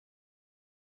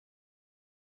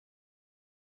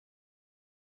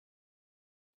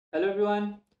Hello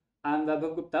everyone, I'm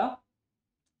Vaibhav Gupta.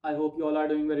 I hope you all are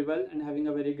doing very well and having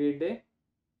a very great day.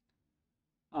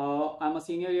 I'm a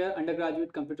senior year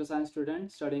undergraduate computer science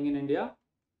student studying in India.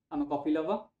 I'm a coffee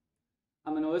lover.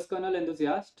 I'm an OS kernel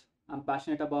enthusiast. I'm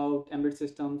passionate about embedded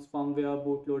systems, firmware,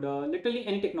 bootloader, literally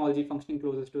any technology functioning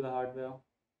closest to the hardware.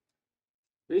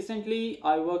 Recently,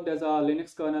 I worked as a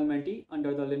Linux kernel mentee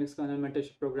under the Linux kernel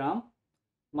mentorship program.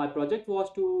 My project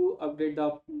was to upgrade the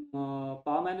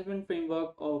power management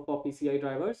framework for PCI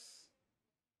drivers.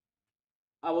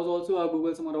 I was also a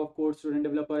Google Summer of Code student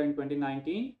developer in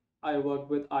 2019. I worked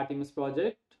with Artemis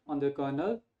project on the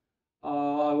kernel.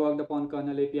 I worked upon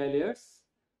kernel API layers.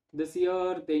 This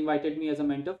year, they invited me as a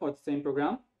mentor for the same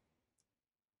program.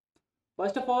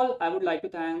 First of all, I would like to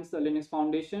thank the Linux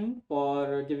Foundation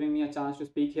for giving me a chance to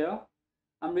speak here.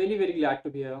 I'm really very glad to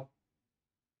be here.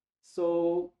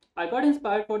 So, I got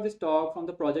inspired for this talk from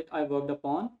the project I worked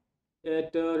upon.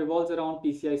 It revolves around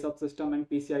PCI subsystem and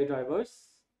PCI drivers.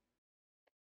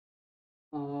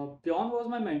 Bjorn was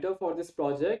my mentor for this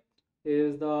project. He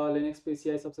is the Linux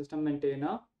PCI subsystem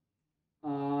maintainer,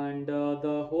 and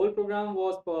the whole program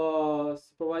was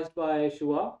supervised by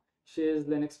Shua. She is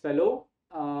Linux fellow,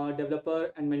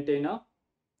 developer, and maintainer.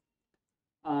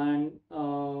 And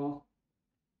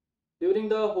during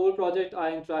the whole project, I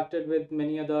interacted with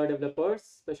many other developers,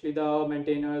 especially the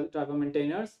maintainers, driver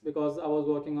maintainers, because I was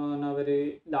working on a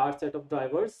very large set of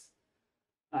drivers.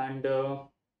 And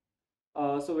so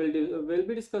we'll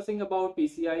be discussing about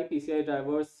PCI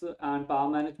drivers, and power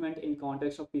management in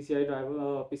context of PCI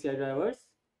drivers.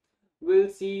 We'll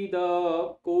see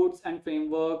the codes and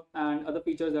framework and other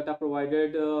features that are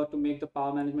provided to make the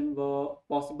power management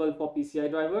possible for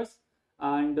PCI drivers,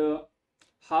 and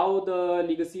how the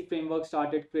legacy framework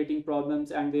started creating problems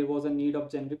and there was a need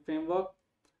of generic framework,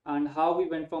 and how we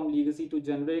went from legacy to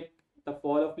generic, the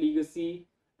fall of legacy,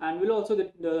 and we'll also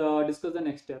discuss the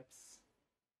next steps.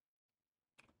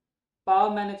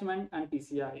 Power management and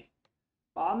PCI.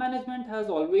 Power management has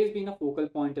always been a focal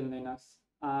point in Linux.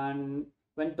 And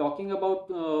when talking about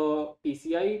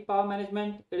PCI power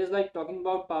management, it is like talking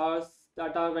about powers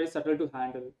that are very subtle to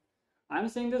handle. I'm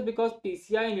saying this because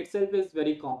PCI in itself is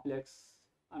very complex.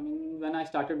 I mean, when I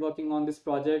started working on this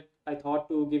project, I thought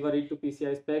to give a read to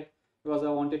PCI spec because I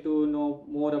wanted to know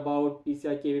more about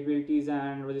PCI capabilities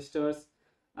and registers.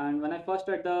 And when I first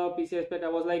read the PCI spec, I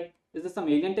was like, is this some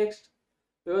alien text?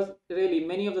 Because really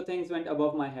many of the things went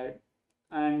above my head,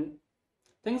 and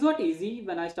things got easy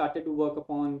when I started to work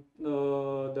upon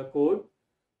the code.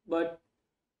 But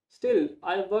still,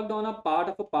 I worked on a part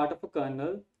of a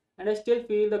kernel, and I still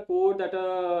feel the code that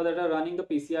are running the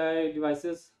PCI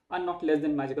devices are not less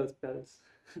than magical spells.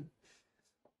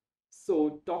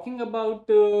 So talking about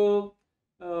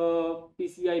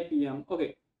PCI PM.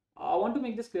 Okay, I want to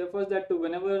make this clear first that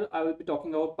whenever I will be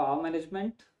talking about power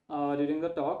management during the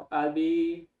talk, I'll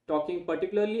be talking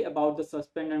particularly about the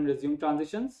suspend and resume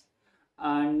transitions.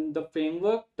 And the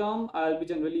framework term, I'll be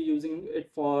generally using it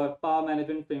for power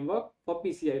management framework for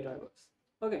PCI drivers.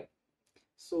 Okay,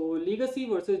 so legacy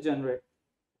versus generic.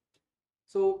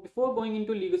 So before going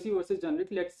into legacy versus generic,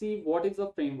 let's see what is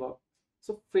a framework.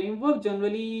 So framework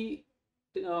generally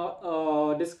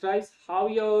describes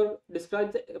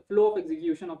the flow of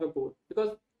execution of your code.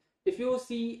 Because if you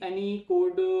see any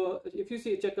code, if you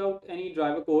see check out any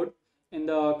driver code in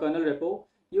the kernel repo,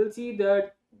 you'll see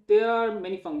that there are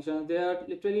many functions. There are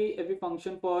literally every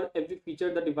function for every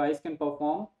feature the device can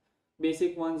perform.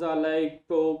 Basic ones are like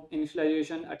probe,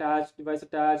 initialization, attach, device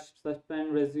attach,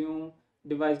 suspend, resume,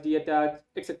 device deattach,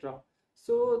 etc.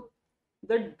 So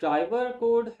the driver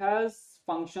code has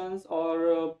functions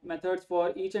or methods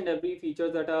for each and every feature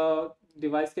that a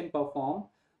device can perform,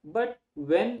 but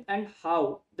when and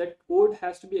how that code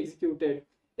has to be executed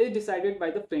is decided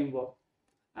by the framework.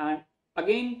 And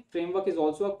again, framework is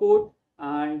also a code,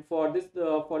 and for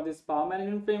this power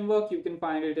management framework, you can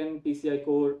find it in PCI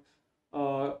core,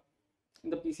 uh,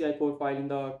 in the PCI core file in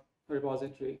the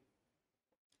repository.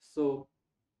 So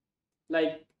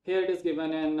like here it is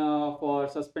given in for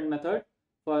suspend method.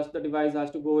 First the device has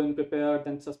to go in prepare,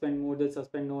 then suspend mode, then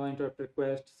suspend no interrupt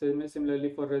request.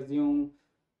 Similarly for resume.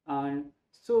 And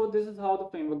so this is how the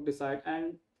framework decide.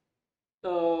 And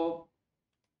uh,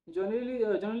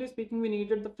 generally speaking, we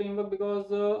needed the framework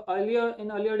because earlier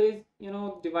days,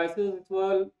 devices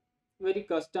were very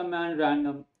custom and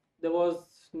random. There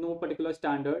was no particular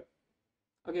standard.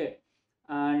 Okay,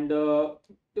 and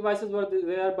devices were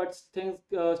there, but things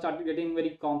started getting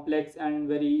very complex and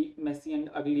very messy and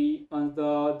ugly once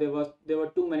there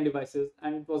were too many devices,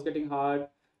 and it was getting hard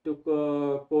to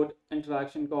code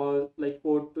interaction calls, like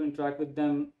code to interact with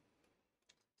them.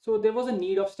 So there was a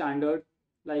need of standard,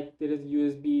 like there is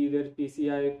USB, there is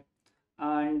PCI,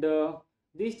 and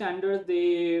these standards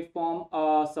they form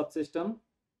a subsystem.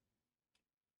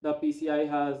 The PCI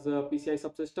has a PCI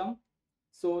subsystem.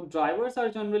 So drivers are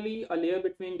generally a layer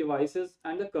between devices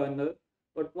and the kernel.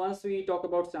 But once we talk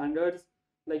about standards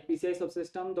like PCI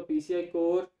subsystem, the PCI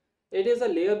core, it is a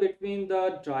layer between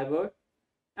the driver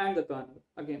and the kernel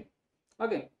again.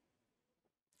 Okay,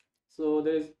 so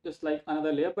there is just like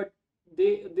another layer, but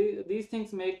these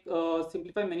things make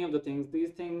simplify many of the things.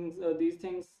 These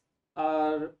things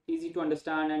are easy to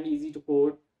understand and easy to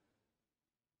code.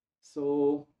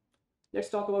 So let's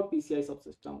talk about PCI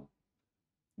subsystem.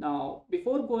 Now,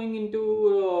 before going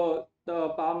into the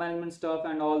power management stuff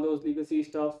and all those legacy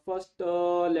stuff, first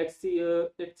let's see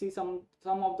some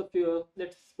of the few.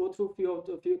 Let's go through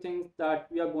few things that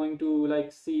we are going to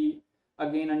like see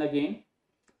again and again.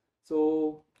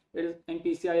 So it is in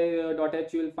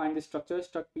PCI.h you will find the structure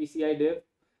struct PCI div.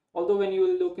 Although when you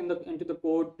will look into the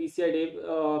code,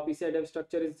 PCI div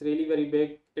structure is really very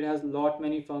big. It has lot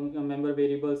many member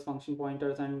variables, function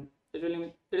pointers, and it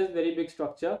is very big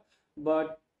structure.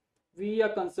 But we are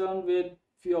concerned with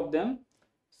few of them.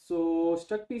 So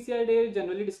struct PCI div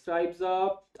generally describes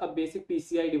a basic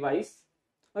PCI device.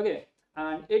 Okay,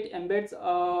 and it embeds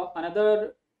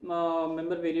another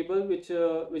member variable which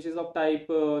is of type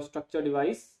structure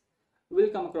device. We'll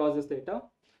come across this later.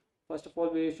 First of all,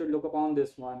 we should look upon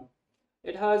this one.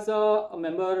 It has a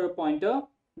member pointer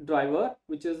driver,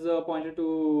 which is pointed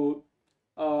to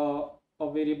a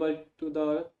variable to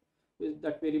the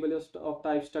that variable is of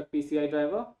type struct PCI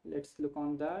driver. Let's look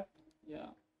on that. Yeah.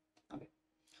 Okay.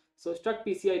 So struct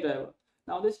PCI driver.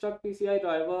 Now this struct PCI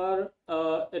driver,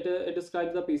 it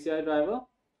describes the PCI driver,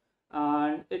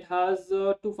 and it has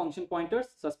two function pointers,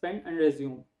 suspend and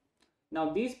resume.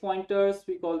 Now these pointers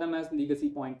we call them as legacy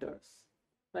pointers,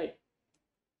 right?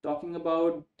 Talking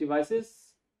about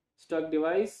devices, struct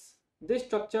device. This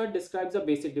structure describes a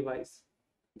basic device.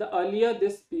 The earlier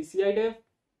this PCI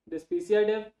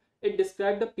div, it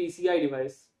described the PCI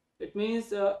device. It means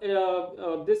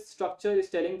this structure is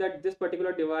telling that this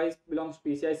particular device belongs to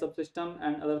PCI subsystem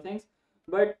and other things.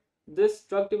 But this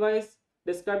struct device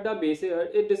described a basic.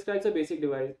 It describes a basic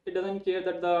device. It doesn't care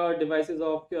that the device is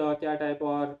of CAR type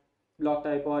or block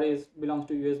type or is belongs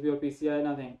to USB or PCI.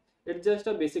 Nothing. It's just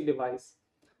a basic device.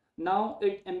 Now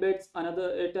it embeds another.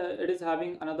 It is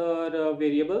having another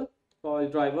variable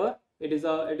called driver. It is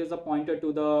a pointer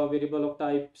to the variable of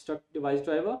type struct device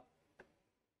driver.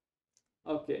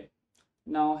 Okay,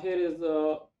 now here is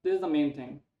this is the main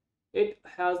thing. It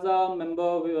has a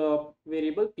member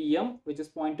variable PM, which is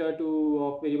pointer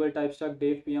to variable type struct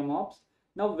dev PM ops.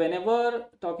 Now whenever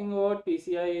talking about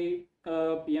PCI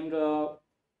PM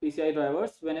PCI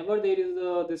drivers, whenever there is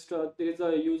there is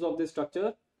a use of this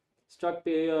structure struct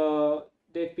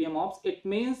dev PM ops, it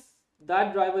means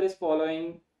that driver is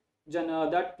following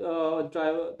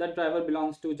that driver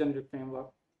belongs to generic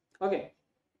framework. Okay,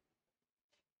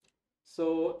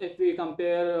 so if we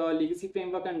compare legacy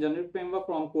framework and generic framework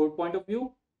from code point of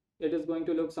view, it is going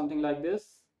to look something like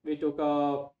this. We took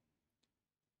a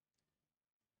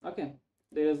okay.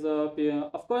 There is a peer.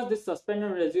 Of course, this suspend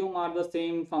and resume are the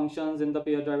same functions in the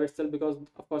peer driver itself, because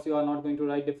of course you are not going to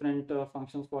write different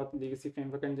functions for legacy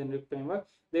framework and generic framework.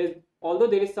 Although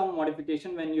there is some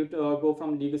modification when you go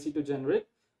from legacy to generic,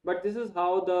 but this is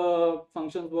how the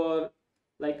functions were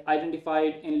like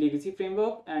identified in legacy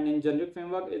framework, and in generic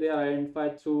framework they are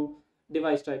identified through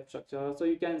device type structure. So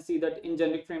you can see that in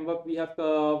generic framework we have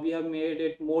made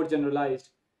it more generalized.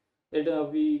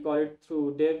 We call it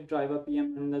through dev driver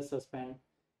PM and the suspend.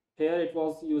 Here it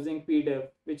was using pdev,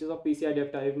 which is a PCI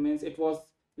dev type. Means it was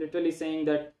literally saying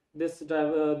that this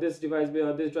driver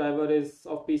is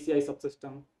of PCI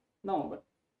subsystem. No, but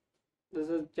this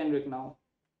is generic now.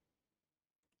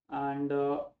 And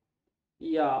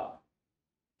yeah,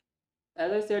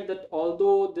 as I said that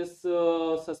although this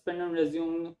suspend and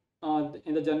resume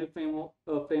in the generic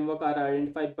framework are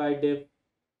identified by dev,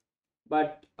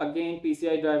 but again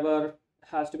PCI driver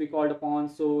has to be called upon.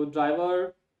 So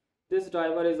this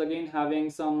driver is again having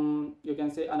some, you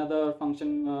can say, another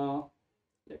function.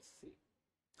 Let's see.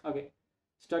 Okay,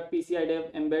 struct PCI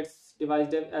dev embeds device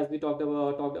dev, as we talked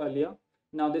earlier.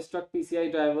 Now this struct PCI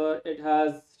driver, it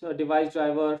has a device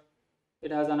driver.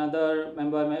 It has another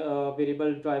member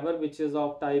variable driver which is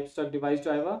of type struct device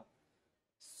driver.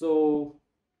 So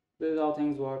this is how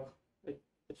things work.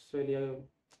 It's really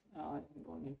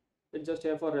it's just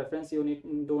here for reference. You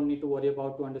don't need to worry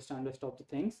about to understand the rest of the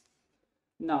things.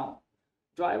 Now,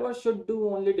 drivers should do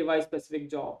only device specific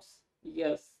jobs.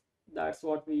 Yes, that's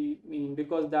what we mean,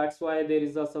 because that's why there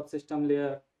is a subsystem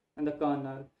layer in the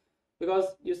kernel.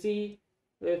 Because you see,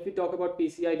 If we talk about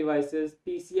PCI devices,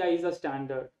 PCI is a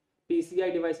standard.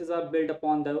 PCI devices are built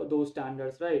upon those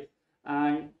standards, right?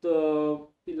 And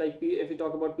if we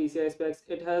talk about PCI specs,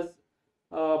 it has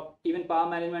even power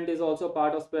management is also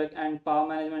part of spec, and power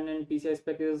management in PCI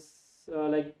spec is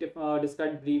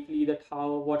described briefly that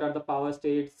what are the power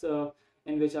states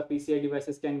in which a PCI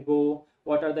devices can go,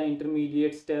 what are the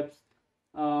intermediate steps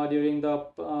during the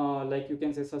you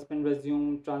can say suspend,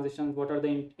 resume, transitions, what are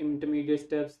the intermediate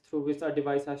steps through which a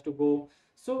device has to go.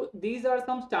 So these are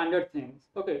some standard things.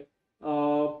 Okay.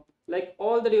 uh, like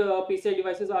all the PCI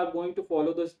devices are going to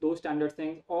follow those standard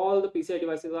things. All the PCI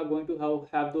devices are going to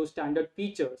have those standard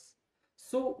features.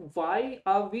 So why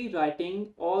are we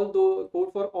writing all the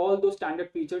code for all those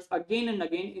standard features again and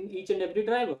again in each and every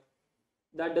driver?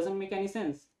 That doesn't make any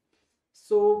sense.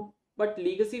 So but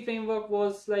legacy framework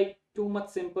was like too much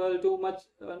simple, too much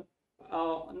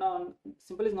no,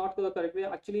 simple is not the correct way.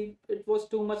 Actually, it was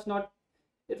too much not,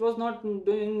 it was not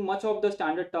doing much of the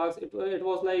standard tasks. It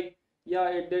was like, yeah,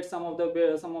 it did some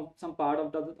part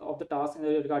of the task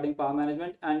regarding power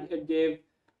management, and it gave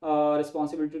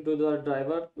responsibility to the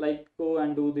driver, like go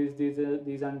and do these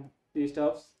and these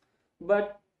stuffs.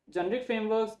 But generic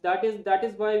frameworks, that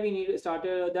is why we need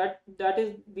started that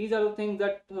is these are the things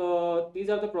that these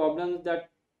are the problems that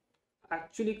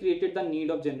actually created the need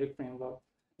of generic framework.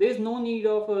 There is no need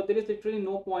of there is literally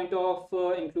no point of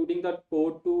including the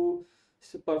code to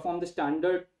perform the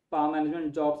standard power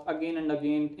management jobs again and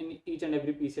again in each and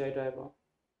every PCI driver.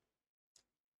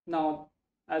 Now,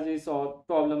 as we saw,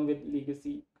 problem with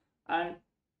legacy, and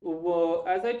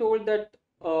as I told that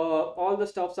all the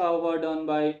stuffs were done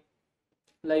by,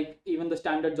 like even the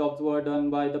standard jobs were done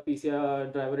by the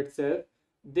PCI driver itself.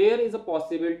 There is a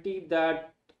possibility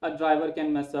that a driver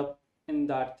can mess up in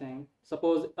that thing.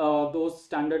 Suppose those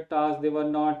standard tasks, they were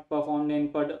not performed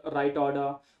in right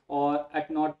order, or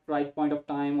at not right point of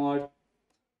time, or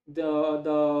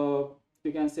the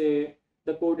you can say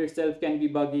the code itself can be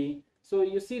buggy. So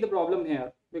you see the problem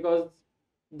here, because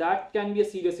that can be a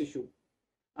serious issue,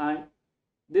 and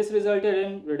this resulted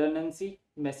in redundancy,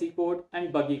 messy code,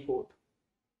 and buggy code.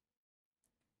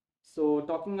 So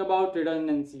talking about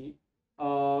redundancy,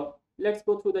 let's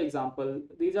go through the example.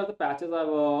 These are the patches I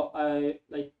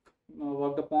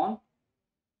worked upon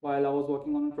while I was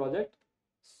working on a project.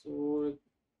 So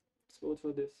let's go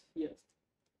through this. Yes,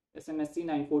 SMSC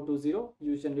 9420,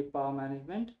 use generic power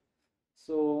management.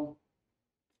 So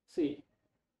see,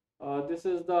 this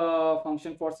is the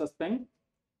function for suspend.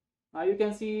 You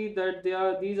can see that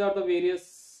these are the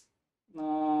various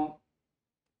uh,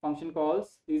 function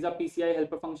calls. These are PCI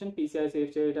helper function, PCI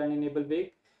save state, and enable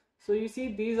wake. So you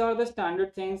see, these are the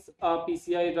standard things a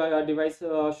PCI device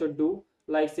should do,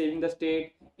 like saving the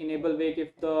state, enable wake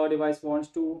if the device wants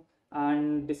to,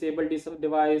 and disable this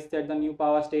device, set the new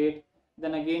power state,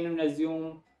 then again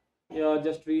resume,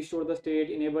 just restore the state,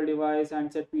 enable device,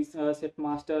 and set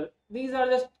master. These are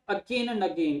just again and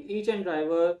again. Each and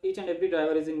every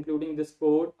driver is including this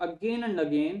code again and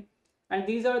again, and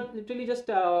these are literally just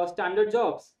standard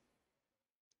jobs.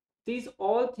 These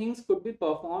all things could be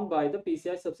performed by the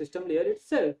PCI subsystem layer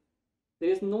itself. There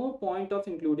is no point of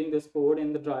including this code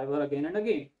in the driver again and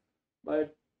again,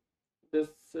 but this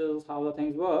is how the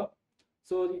things work.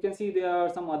 So you can see there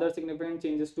are some other significant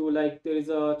changes too, like there is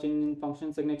a change in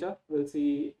function signature, we'll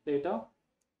see later,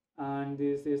 and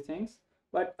these things.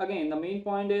 But again, the main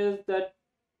point is that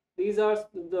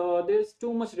there's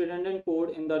too much redundant code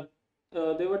in the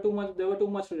there were too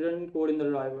much redundant code in the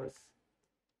drivers.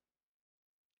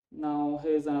 Now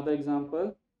here's another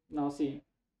example. Now see,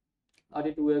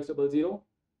 RE2X00.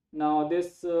 Now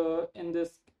this in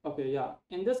this, okay, yeah,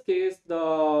 in this case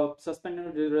the suspend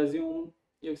and resume,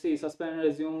 you see suspend and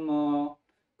resume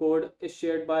code is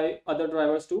shared by other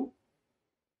drivers too.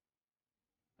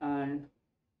 And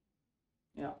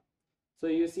yeah, so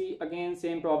you see again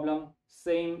same problem,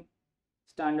 same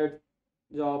standard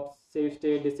jobs, save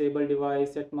state, disable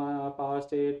device, set my power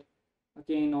state,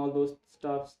 again all those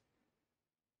stuffs.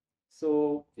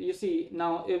 So you see,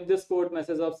 now if this code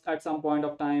messes up at some point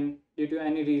of time due to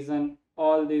any reason,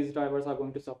 all these drivers are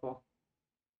going to suffer.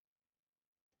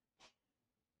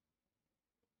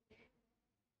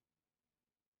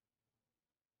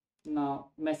 Now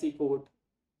messy code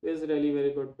is really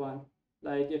very good one.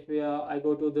 Like if I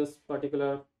go to this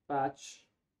particular patch,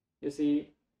 you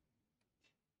see,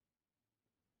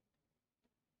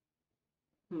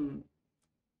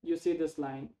 you see this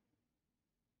line.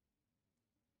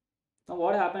 Now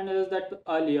what happened is that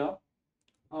earlier,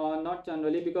 not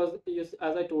generally, because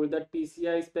as I told that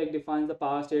PCI spec defines the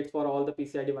power states for all the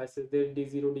PCI devices. There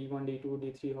D0, D1, D2,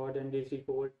 D3 hot, and D3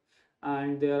 cold.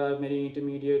 and there are many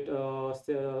intermediate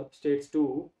states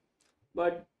too.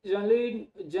 But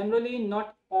generally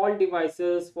not all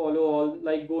devices follow all,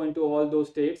 like go into all those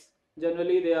states.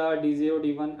 Generally they are D0,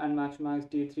 D1 and max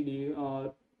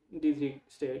D3, D3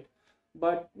 state.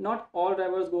 But not all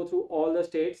drivers go through all the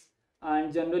states,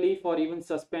 and generally for even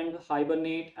suspend,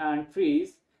 hibernate and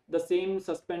freeze, the same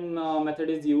suspend method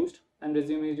is used, and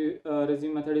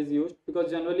resume method is used,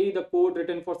 because generally the code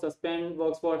written for suspend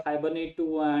works for hibernate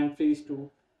too and freeze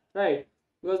too, right?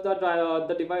 Because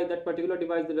the device, that particular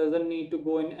device, doesn't need to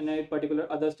go in any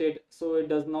particular other state, so it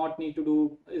does not need to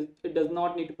do, it does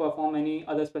not need to perform any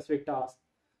other specific task.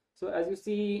 So as you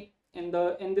see in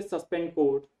the in this suspend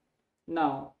code,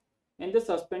 now in the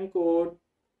suspend code,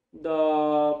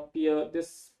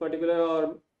 this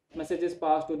particular message is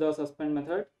passed to the suspend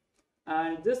method,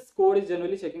 and this code is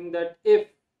generally checking that if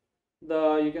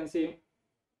the you can see,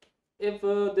 if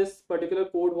this particular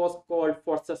code was called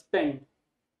for suspend,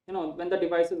 when the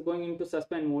device is going into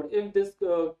suspend mode, if this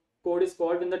code is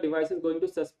called when the device is going to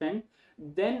suspend,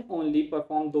 then only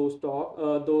perform those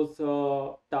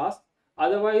tasks.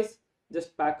 Otherwise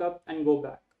just pack up and go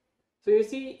back. So you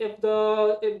see, if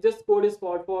this code is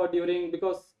called for during,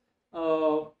 because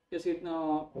you see,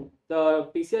 the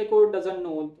PCI code doesn't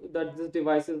know that this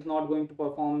device is not going to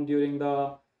perform during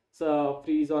the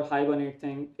freeze or hibernate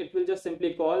thing. It will just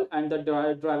simply call, and the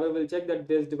driver will check that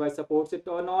this device supports it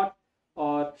or not,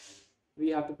 or we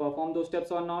have to perform those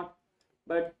steps or not.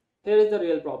 But here is the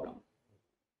real problem.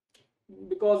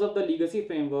 Because of the legacy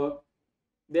framework,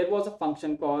 there was a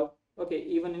function call. Okay,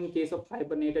 even in case of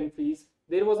hibernate and freeze,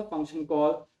 there was a function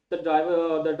call.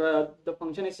 The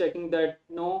function is checking that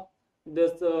no,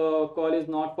 this call is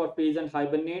not for freeze and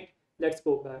hibernate. Let's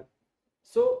go back.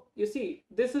 So you see,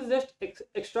 this is just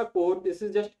extra code. This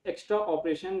is just extra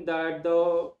operation that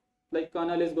the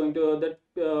kernel is going to, that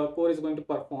core is going to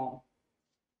perform,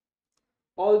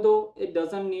 although it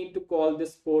doesn't need to call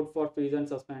this code for freeze and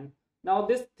suspend. Now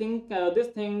this thing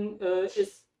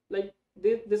is like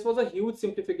this was a huge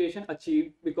simplification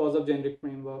achieved because of generic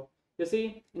framework. You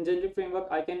see, in generic framework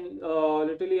I can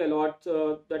literally allot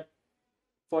that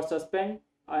for suspend,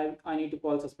 I need to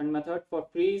call suspend method. For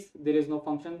freeze, there is no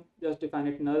function, just define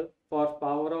it null. For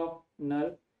power off,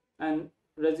 null. And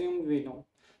resume, we know.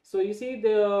 So you see,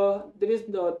 there is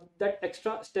that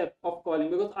extra step of calling,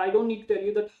 because I don't need to tell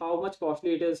you that how much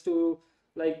costly it is to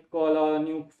call a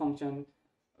new function.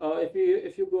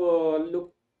 If you go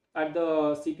look at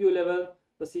the CPU level,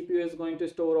 the CPU is going to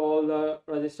store all the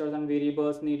registers and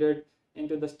variables needed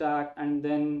into the stack, and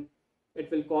then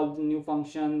it will call the new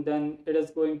function. Then it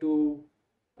is going to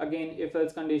again if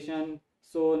else condition.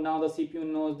 So now the CPU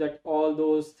knows that all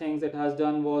those things it has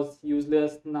done was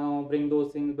useless. Now bring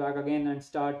those things back again and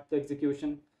start the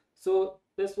execution. So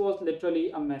this was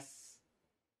literally a mess.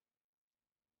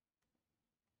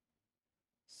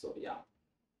 So yeah,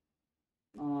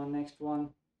 next one,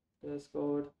 this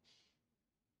code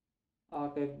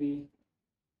arcfb,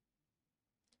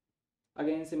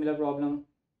 again similar problem.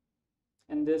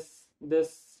 And this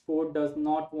code does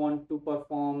not want to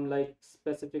perform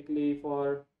specifically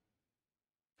for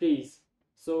freeze.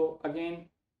 So again,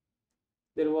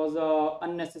 there was a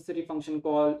unnecessary function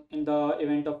call in the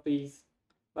event of freeze,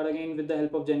 but again with the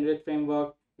help of generic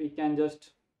framework we can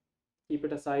just keep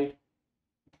it aside.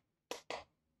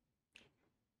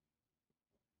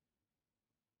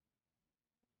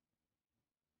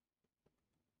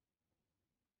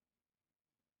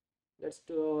 Let's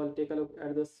take a look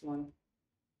at this one.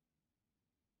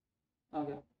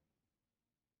 Okay,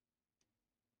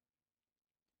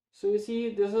 so you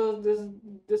see,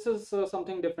 this is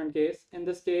something different case. In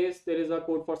this case there is a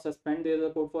code for suspend, there is a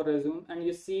code for resume, and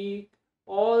you see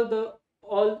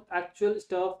all actual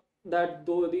stuff that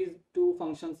though these two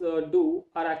functions do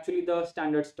are actually the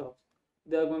standard stuff.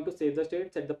 They are going to save the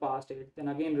state, set the past state, then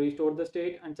again restore the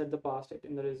state and set the past state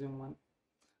in the resume one.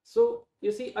 So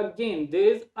you see, again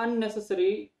there is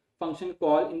unnecessary function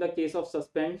call in the case of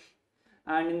suspend,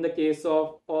 and in the case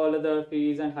of all other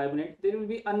freeze and hibernate there will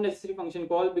be unnecessary function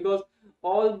call, because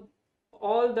all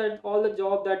the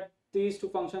job that these two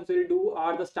functions will do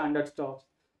are the standard stuff.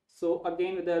 So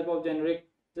again with the help of generic,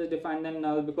 just define them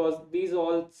null, because these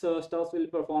all stuffs will be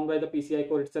performed by the PCI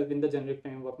core itself in the generic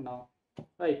framework now,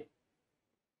 right?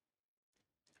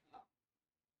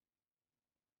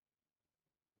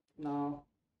 Now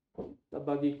the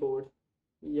buggy code,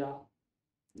 yeah,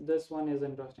 this one is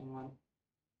interesting one.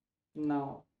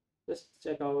 Now just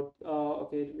check out,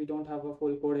 okay, we don't have a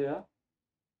full code here.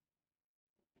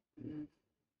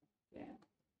 Yeah.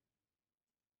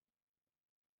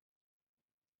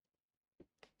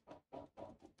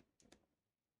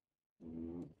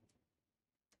 Mm,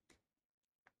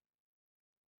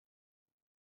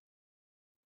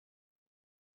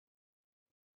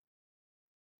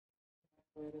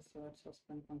 where is that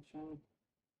suspend function?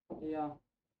 Yeah,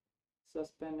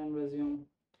 suspend and resume.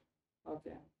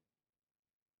 Okay,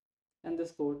 and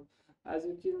this code, as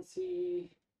you can see,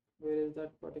 where is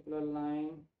that particular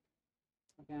line?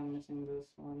 Okay, I'm missing this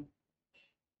one.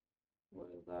 What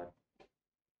is that?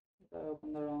 Did I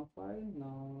open the wrong file?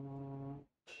 No.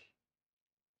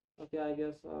 Okay, I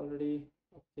guess already.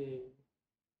 Okay,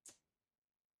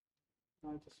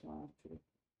 not this one actually.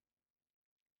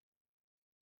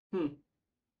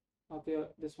 Okay,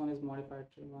 this one is modified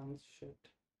one. Shit.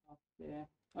 Okay.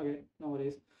 Okay, no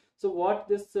worries. So what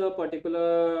this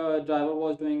particular driver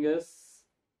was doing is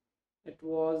it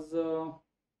was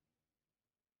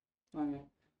okay.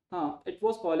 It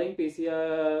was calling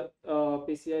PCI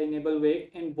enable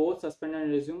wake in both suspend and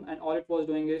resume, and all it was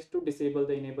doing is to disable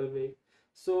the enable wake.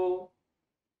 So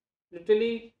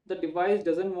literally the device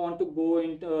doesn't want to go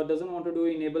into doesn't want to do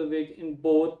enable wake in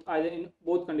both, either in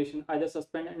both conditions, either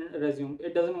suspend and resume.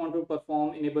 It doesn't want to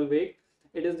perform enable wake,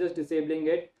 it is just disabling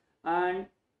it. And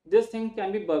this thing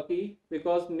can be buggy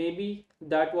because maybe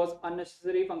that was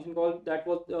unnecessary function call that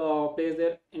was placed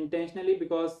there intentionally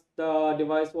because the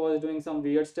device was doing some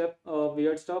weird stuff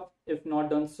if not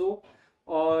done so,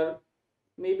 or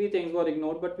maybe things were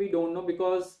ignored, but we don't know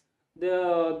because there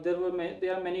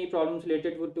are many problems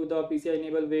related to the PCI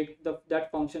enable wake,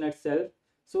 that function itself.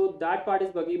 So that part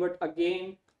is buggy, but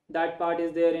again that part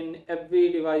is there in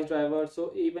every device driver.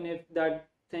 So even if that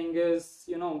thing is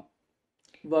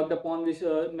worked upon, which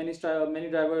many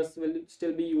drivers will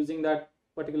still be using that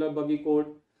particular buggy code.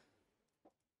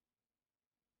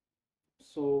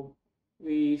 So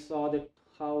we saw that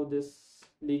how this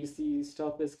legacy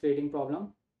stuff is creating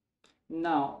problem.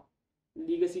 Now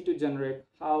legacy to generate,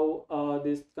 how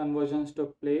these conversions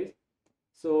took place.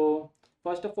 So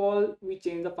first of all, we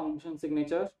change the function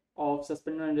signature of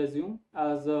suspend and resume,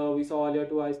 as we saw earlier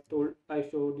too. I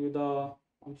showed you the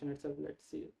function itself. Let's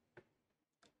see it.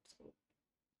 So,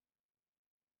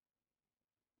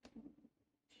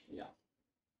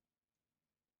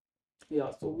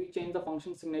 yeah, so we change the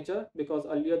function signature because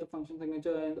earlier the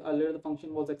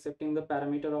function was accepting the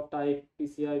parameter of type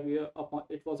PCI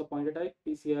it was a pointer type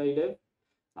PCI div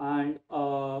and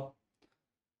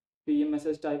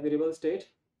PMSS type variable state.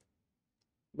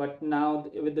 But now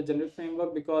with the generic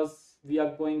framework, because we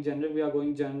are going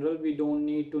general, we don't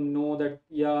need to know that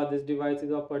yeah, this device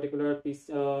is a particular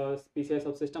PCI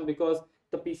subsystem, because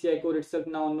the PCI code itself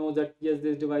now knows that yes,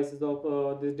 this device is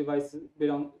of this device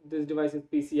is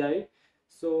PCI.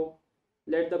 So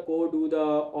let the code do the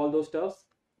all those stuffs.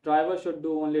 Driver should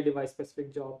do only device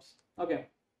specific jobs. Okay,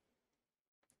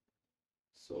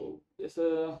 so this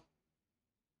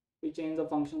we change the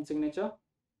function signature,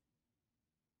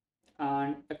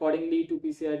 and accordingly to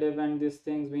PCI div and these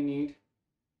things we need.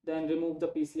 Then remove the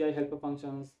PCI helper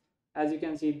functions. As you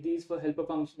can see, these for helper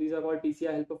functions, these are called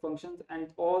PCI helper functions, and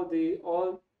all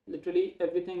literally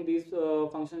everything these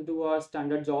functions do are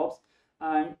standard jobs,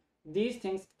 and these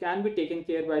things can be taken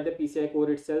care by the PCI code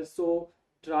itself. So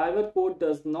driver code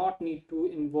does not need to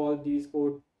involve these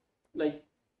code, like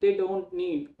they don't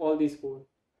need all these code.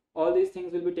 All these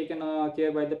things will be taken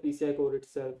care by the PCI code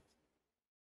itself.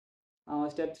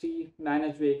 Step 3,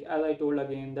 manage wake. As I told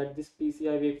again that this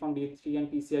PCI wake from D3 and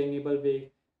PCI enable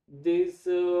wake, this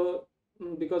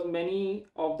because many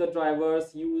of the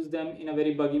drivers use them in a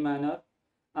very buggy manner,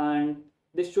 and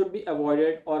this should be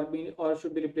avoided or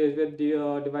should be replaced with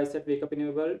the device set wake up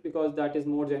enable, because that is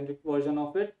more generic version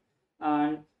of it,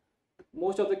 and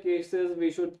most of the cases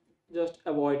we should just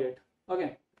avoid it.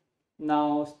 Okay,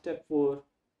 now step 4,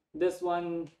 this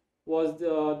one was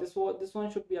the this one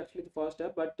should be actually the first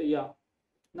step, but yeah.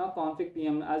 Now config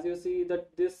pm, as you see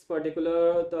that this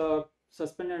particular the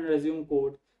suspend and resume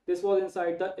code, this was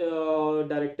inside the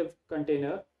directive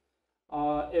container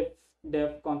if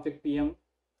dev config pm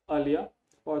earlier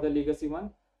for the legacy one.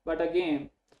 But again,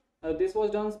 this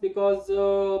was done because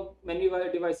many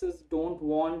devices don't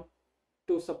want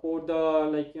to support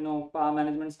the power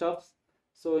management stuffs.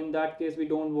 So in that case, we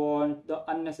don't want the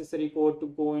unnecessary code to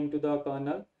go into the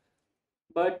kernel.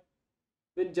 But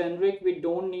with generic, we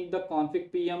don't need the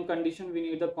config pm condition, we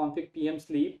need the config pm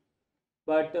sleep.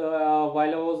 But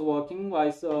while I was working, I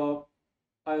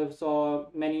saw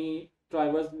many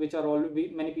drivers which are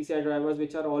already many PCI drivers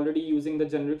which are already using the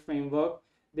generic framework.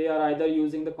 They are either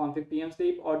using the config pm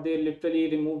sleep, or they literally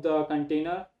remove the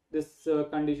container, this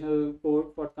conditional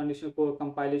code for conditional code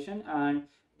compilation, and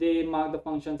they mark the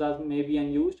functions as maybe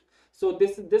unused. So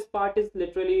this part is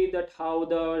literally that how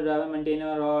the driver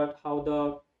maintainer or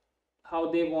how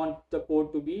they want the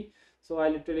code to be. So I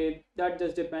literally, that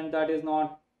just depends, that is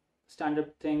not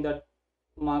standard thing that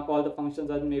mark all the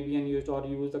functions as maybe unused or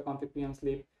use the config pm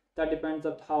sleep. That depends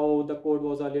on how the code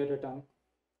was earlier written.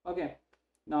 Okay.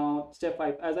 Now step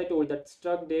 5, as I told, that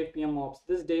struct dev pm ops.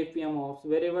 This dev pm ops,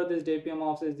 wherever this dev pm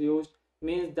ops is used,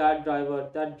 means that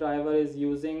driver is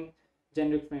using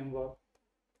generic framework.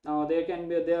 Now there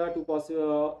are two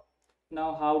possible,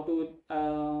 now how to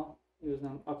use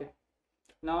them. Okay,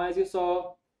 now as you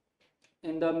saw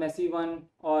in the messy one,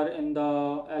 or in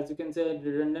the, as you can say,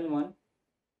 redundant one.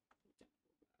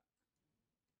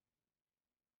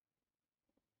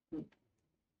 Hmm,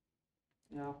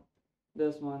 yeah,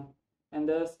 this one, and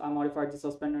this I modified the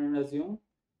suspend and resume.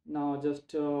 Now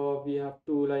just we have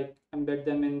to like embed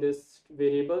them in this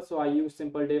variable. So I use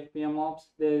simple dev pm ops.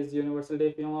 There is universal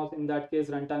dev pm ops. In that case,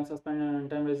 runtime suspend and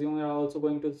runtime resume are also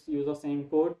going to use the same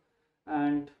code.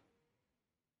 And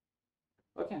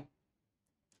okay,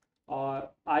 or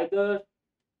either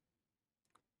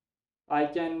I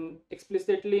can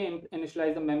explicitly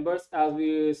initialize the members, as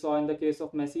we saw in the case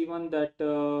of messy one, that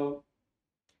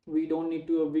we don't need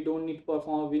to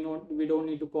perform we don't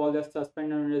need to call the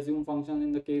suspend and resume function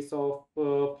in the case of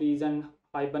freeze and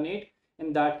hibernate.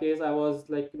 In that case, I was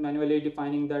like manually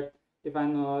defining that, if I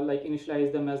like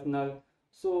initialize them as null.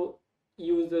 So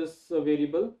use this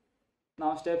variable.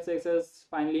 Now step 6 is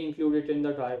finally include it in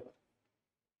the driver.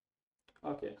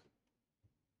 Okay,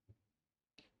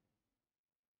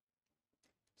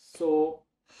 so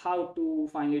how to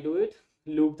finally do it?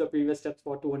 Loop the previous steps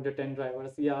for 210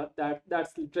 drivers. Yeah,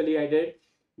 that's literally I did,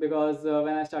 because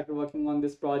when I started working on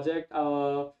this project,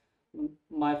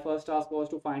 my first task was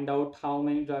to find out how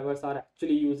many drivers are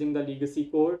actually using the legacy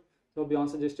code. So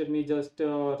Beyond suggested me just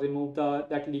remove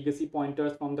that legacy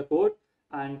pointers from the code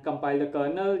and compile the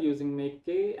kernel using make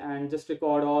k and just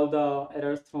record all the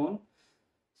errors thrown.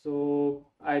 So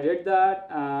I did that,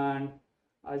 and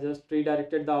I just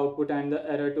redirected the output and the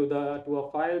error to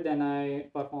a file. Then I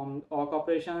performed awk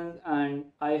operations, and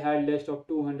I had list of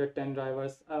 210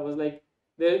 drivers. I was like,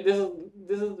 this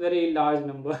is very large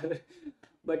number.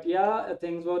 But yeah,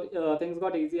 things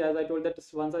got easy. As I told, that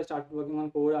once I started working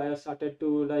on code, I started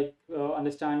to like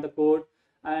understand the code.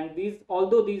 And these,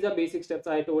 although these are basic steps,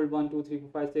 I told 1 2 3 4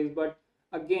 5 6, but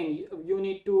again, you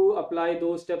need to apply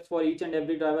those steps for each and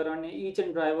every driver, and each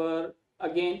and driver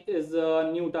again is a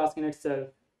new task in itself,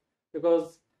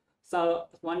 because so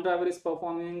one driver is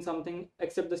performing something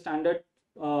except the standard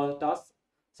task.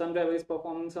 Some driver is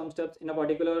performing some steps in a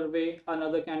particular way,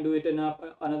 another can do it in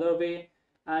another way,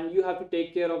 and you have to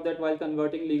take care of that while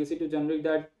converting legacy to generic,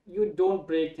 that you don't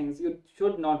break things. You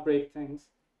should not break things.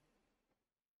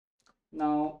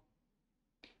 Now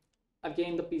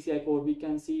again, the PCI code we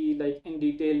can see like in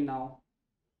detail now.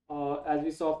 As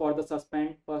we saw for the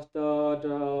suspend, first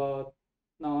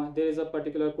now there is a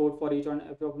particular code for each one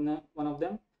of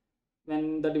them.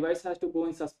 When the device has to go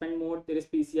in suspend mode, there is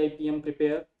PCI PM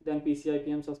prepare, then PCI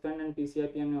PM suspend, and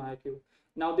PCI PM IQ.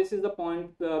 Now this is the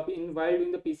point, in while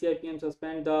doing the PCI PM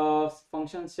suspend, the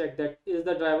functions check that is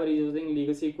the driver using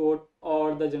legacy code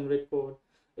or the generic code.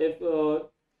 If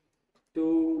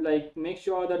to like make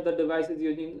sure that the device is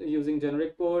using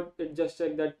generic code, it just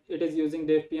check that it is using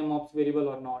dev pm ops variable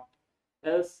or not,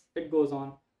 else it goes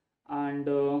on.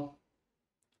 And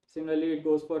similarly it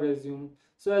goes for resume.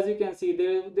 So as you can see,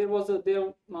 there was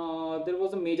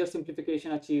a major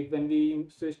simplification achieved when we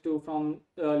switched to from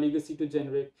legacy to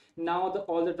generic. Now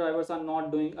all the drivers are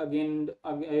not doing again,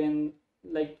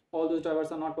 like all those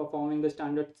drivers are not performing the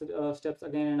standard steps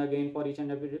again and again for each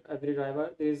and every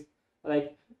driver. There is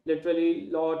like literally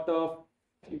lot of,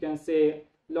 you can say,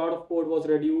 lot of code was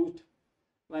reduced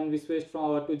when we switched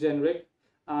from to generic,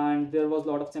 and there was a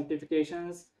lot of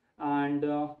simplifications. And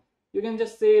you can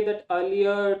just say that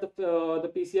earlier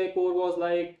the PCI code was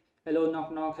like, hello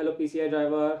knock knock, hello PCI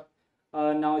driver,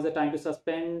 now is the time to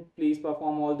suspend, please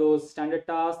perform all those standard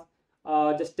tasks,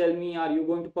 just tell me, are you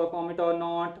going to perform it or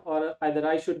not, or either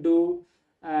I should do.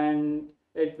 And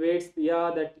it waits,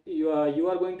 yeah, that you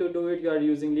are going to do it, you are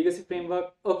using legacy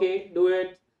framework, okay, do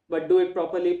it, but do it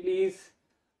properly please.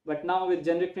 But now with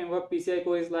generic framework, PCI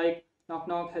code is like, knock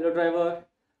knock, hello driver,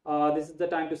 this is the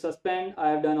time to suspend, I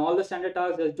have done all the standard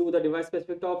tasks, just do the device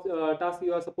specific task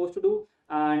you are supposed to do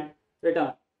and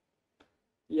return.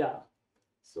 Yeah,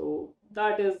 so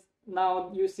that is,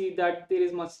 now you see that there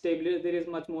is much stability, there is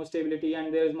much more stability,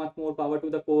 and there is much more power to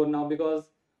the core now, because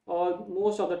all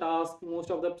most of the tasks, most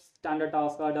of the standard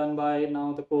tasks are done by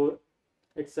now the core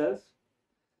itself.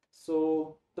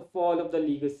 So the fall of the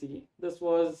legacy, this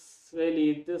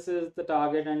is the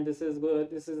target, and this is good,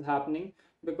 this is happening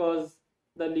because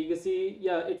the legacy,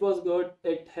 yeah, it was good,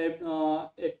 it helped,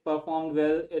 it performed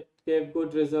well, it gave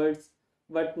good results.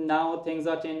 But now things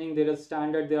are changing, there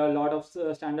are a lot of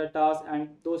standard tasks, and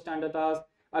those standard tasks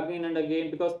again and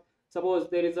again, because suppose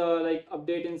there is a like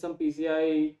update in some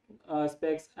PCI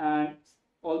specs, and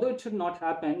although it should not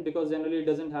happen because generally it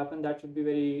doesn't happen, that should be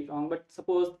very wrong, but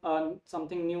suppose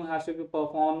something new has to be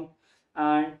performed,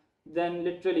 and then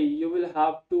literally you will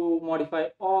have to modify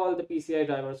all the PCI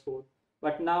drivers code.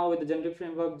 But now with the generic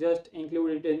framework, just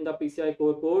include it in the PCI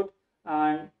core code,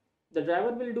 and the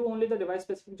driver will do only the device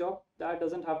specific job. That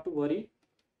doesn't have to worry.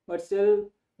 But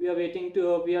still, we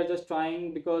are just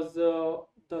trying because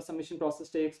the submission process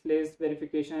takes place,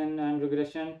 verification and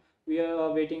regression. We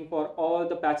are waiting for all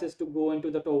the patches to go into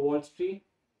the vault tree.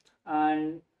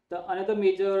 And the another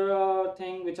major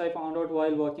thing which I found out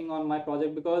while working on my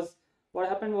project, because what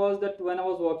happened was that when I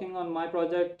was working on my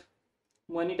project,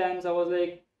 many times I was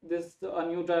like, this a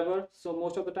new driver. So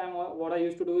most of the time, what I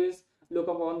used to do is look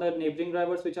up on the neighboring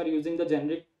drivers which are using the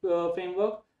generic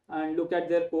framework, and look at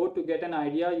their code to get an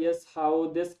idea, yes, how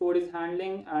this code is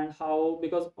handling, and how,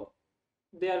 because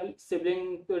they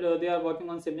are working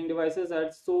on sibling devices,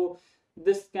 and so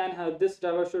this can have, this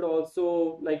driver should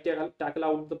also like tackle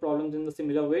out the problems in the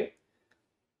similar way.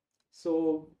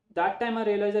 So that time I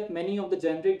realized that many of the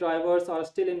generic drivers are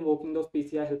still invoking those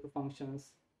PCI helper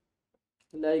functions.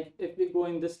 Like if we go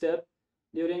in this step,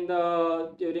 during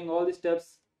all the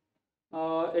steps,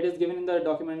 it is given in the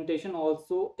documentation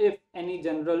also, if any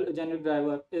generic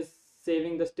driver is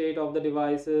saving the state of the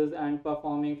devices and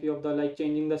performing few of the like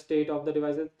changing the state of the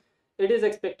devices, it is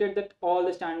expected that all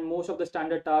the most of the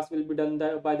standard tasks will be done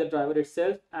by the driver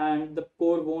itself, and the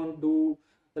core won't do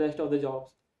the rest of the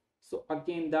jobs. So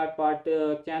again, that part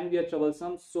can be a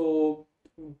troublesome. So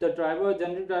the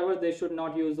generic driver, they should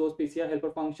not use those PCI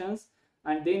helper functions,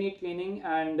 and they need cleaning.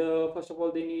 And first of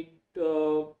all,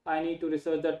 I need to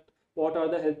research that what are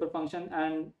the helper function,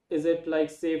 and is it like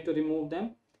safe to remove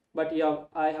them. But yeah,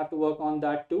 I have to work on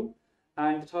that too.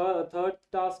 And third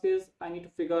task is I need to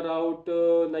figure out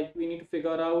we need to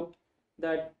figure out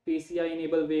that PCI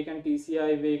enable wake and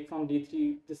PCI wake from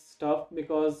D3, this stuff,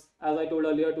 because as I told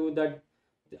earlier too, that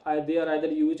they are either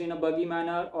used in a buggy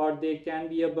manner or they can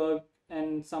be a bug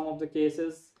in some of the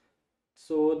cases.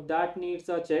 So that needs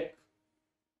a check.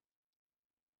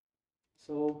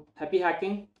 So happy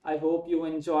hacking. I hope you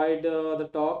enjoyed the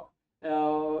talk.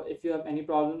 If you have any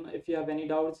problem, if you have any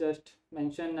doubts, just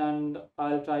mention and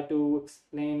I'll try to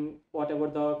explain whatever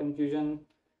the confusion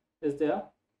is there.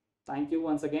 Thank you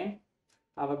once again.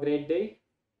 Have a great day.